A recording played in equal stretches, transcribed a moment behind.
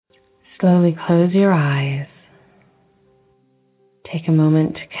Slowly close your eyes. Take a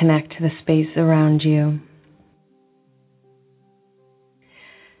moment to connect to the space around you.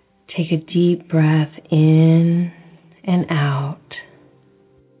 Take a deep breath in and out.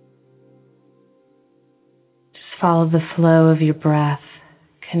 Just follow the flow of your breath,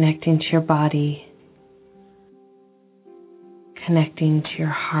 connecting to your body, connecting to your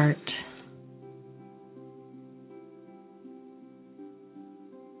heart.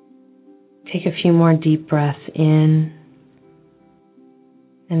 Take a few more deep breaths in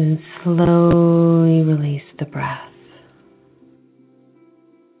and then slowly release the breath.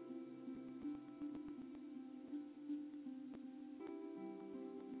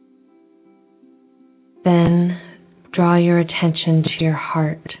 Then draw your attention to your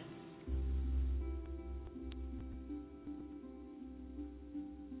heart.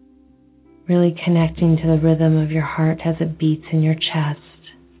 Really connecting to the rhythm of your heart as it beats in your chest.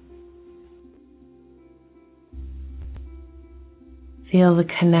 Feel the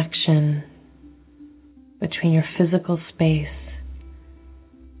connection between your physical space,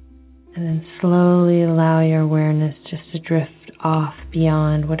 and then slowly allow your awareness just to drift off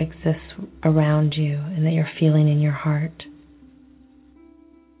beyond what exists around you and that you're feeling in your heart.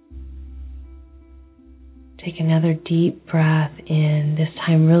 Take another deep breath in. This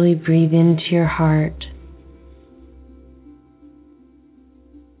time really breathe into your heart.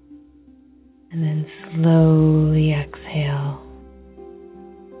 And then slowly exhale.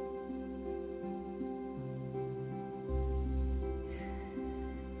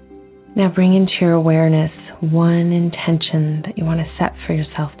 Now bring into your awareness one intention that you want to set for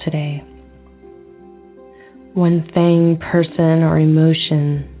yourself today. One thing, person, or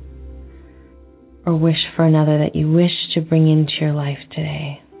emotion, or wish for another that you wish to bring into your life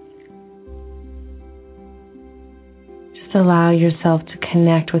today. Just allow yourself to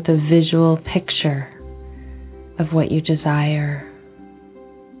connect with a visual picture of what you desire.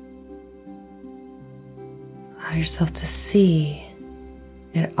 Allow yourself to see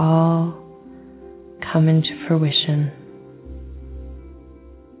it all come into fruition.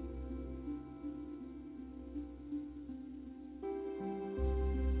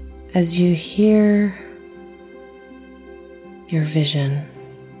 As you hear your vision,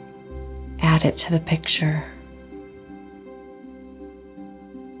 add it to the picture.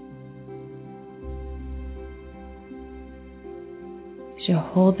 As you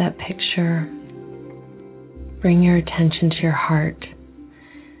hold that picture, bring your attention to your heart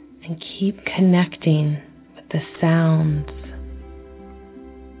and keep connecting with the sounds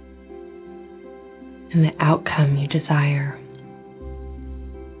and the outcome you desire.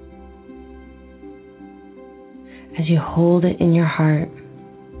 As you hold it in your heart,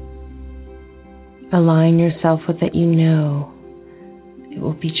 align yourself with it. You know it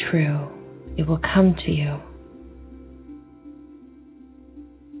will be true. It will come to you.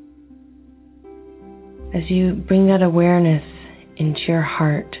 As you bring that awareness into your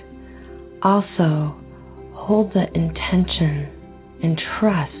heart, also hold the intention and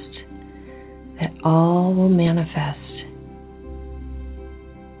trust that all will manifest,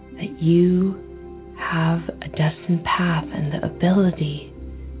 that you have a destined path and the ability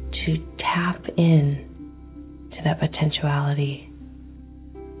to tap in to that potentiality.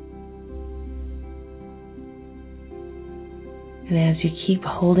 And as you keep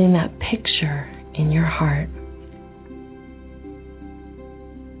holding that picture in your heart,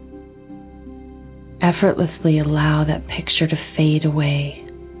 effortlessly allow that picture to fade away.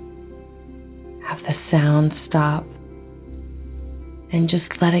 Have the sound stop and just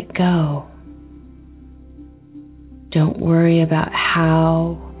let it go. Don't worry about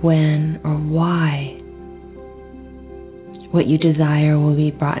how, when, or why what you desire will be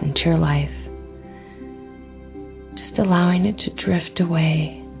brought into your life. Just allowing it to drift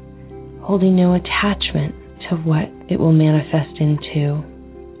away, holding no attachment to what it will manifest into,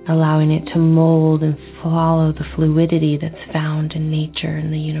 allowing it to mold and follow the fluidity that's found in nature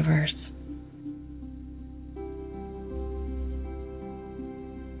and the universe.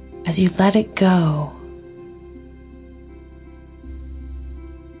 As you let it go,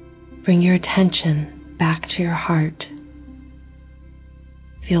 bring your attention back to your heart.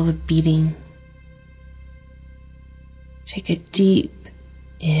 Feel the beating. Take a deep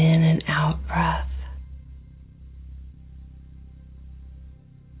in and out breath.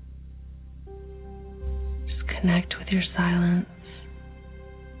 Just connect with your silence.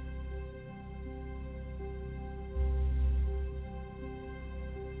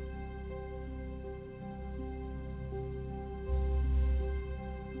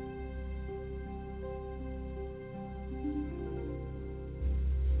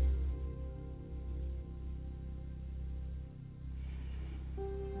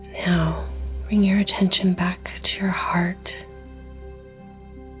 attention back to your heart.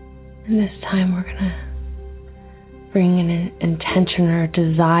 And this time we're going to bring an intention or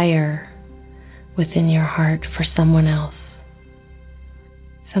desire within your heart for someone else.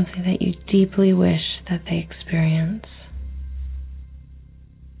 Something that you deeply wish that they experience.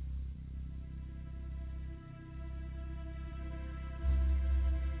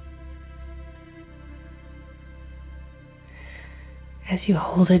 As you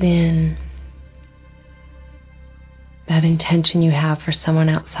hold it in, that intention you have for someone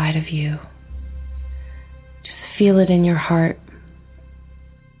outside of you, just feel it in your heart.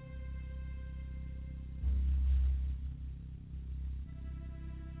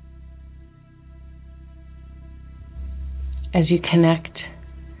 As you connect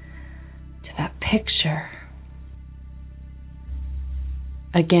to that picture,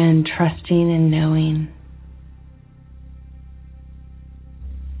 again, trusting and knowing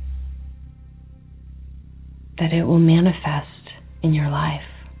that it will manifest in your life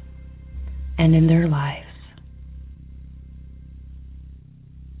and in their lives.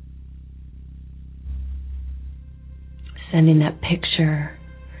 Sending that picture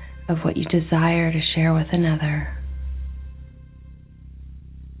of what you desire to share with another.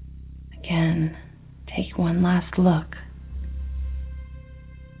 Again, take one last look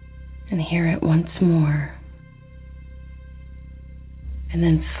and hear it once more, and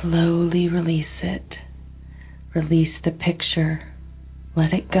then slowly release it. Release the picture,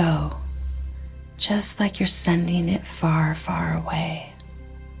 let it go, just like you're sending it far, far away.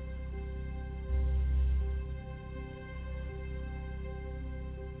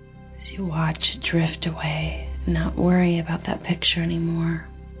 As you watch it drift away, not worry about that picture anymore.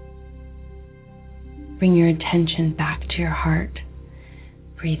 Bring your attention back to your heart.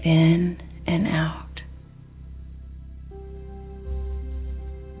 Breathe in and out.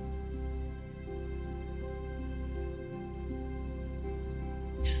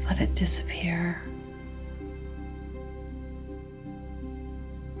 Let it disappear.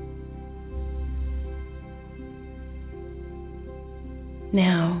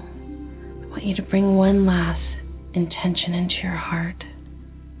 Now, I want you to bring one last intention into your heart.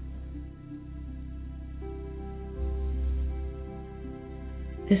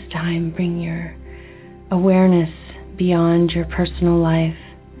 This time, bring your awareness beyond your personal life.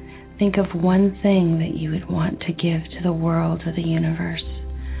 Think of one thing that you would want to give to the world or the universe,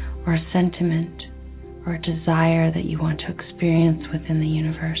 or a sentiment or a desire that you want to experience within the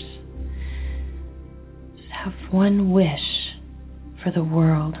universe. Just have one wish for the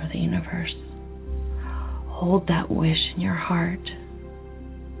world or the universe. Hold that wish in your heart.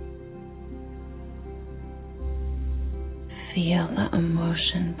 Feel the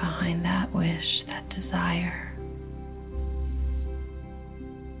emotion behind that wish, that desire.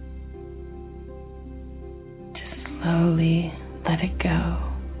 Just slowly let it go.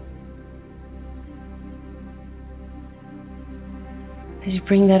 As you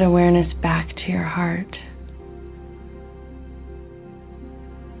bring that awareness back to your heart,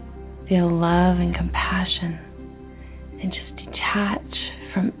 feel love and compassion, and just detach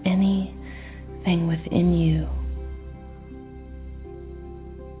from anything within you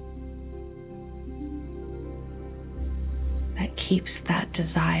that keeps that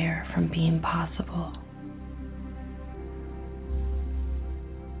desire from being possible.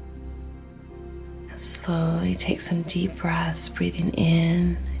 Slowly take some deep breaths, breathing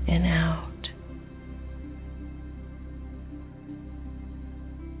in and out.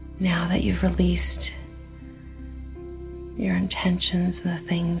 Now that you've released your intentions and the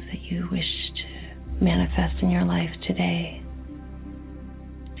things that you wish to manifest in your life today,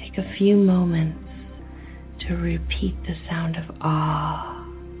 take a few moments to repeat the sound of awe,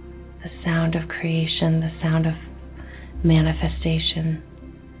 the sound of creation, the sound of manifestation.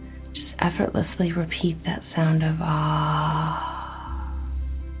 Effortlessly repeat that sound of ah,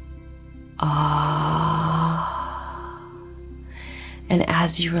 ah. And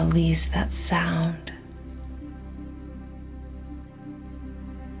as you release that sound,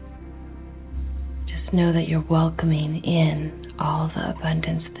 just know that you're welcoming in all the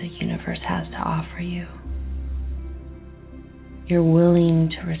abundance the universe has to offer you. You're willing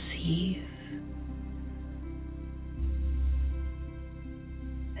to receive.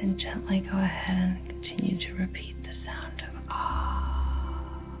 And gently go ahead and continue to repeat the sound of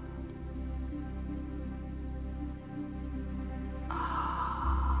ah. Ah.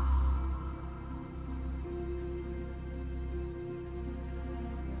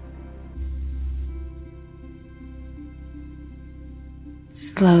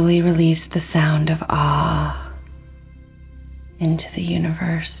 Slowly release the sound of ah into the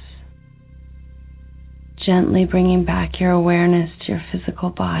universe. Gently bringing back your awareness to your physical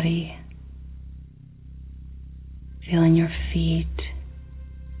body. Feeling your feet,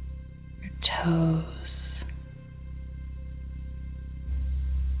 your toes.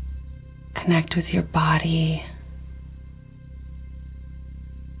 Connect with your body.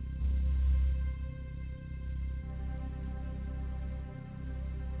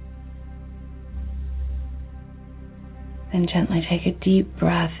 Then gently take a deep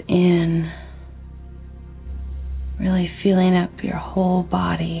breath in, really feeling up your whole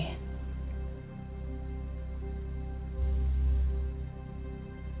body.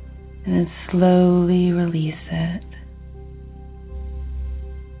 And then slowly release it.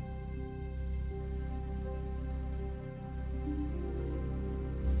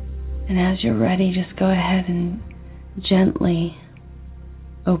 And as you're ready, just go ahead and gently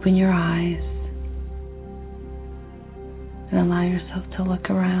open your eyes and allow yourself to look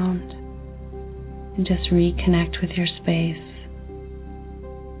around and just reconnect with your space.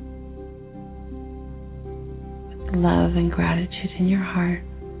 With love and gratitude in your heart.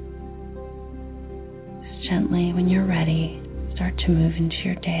 Just gently, when you're ready, start to move into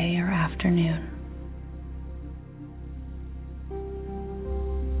your day or afternoon.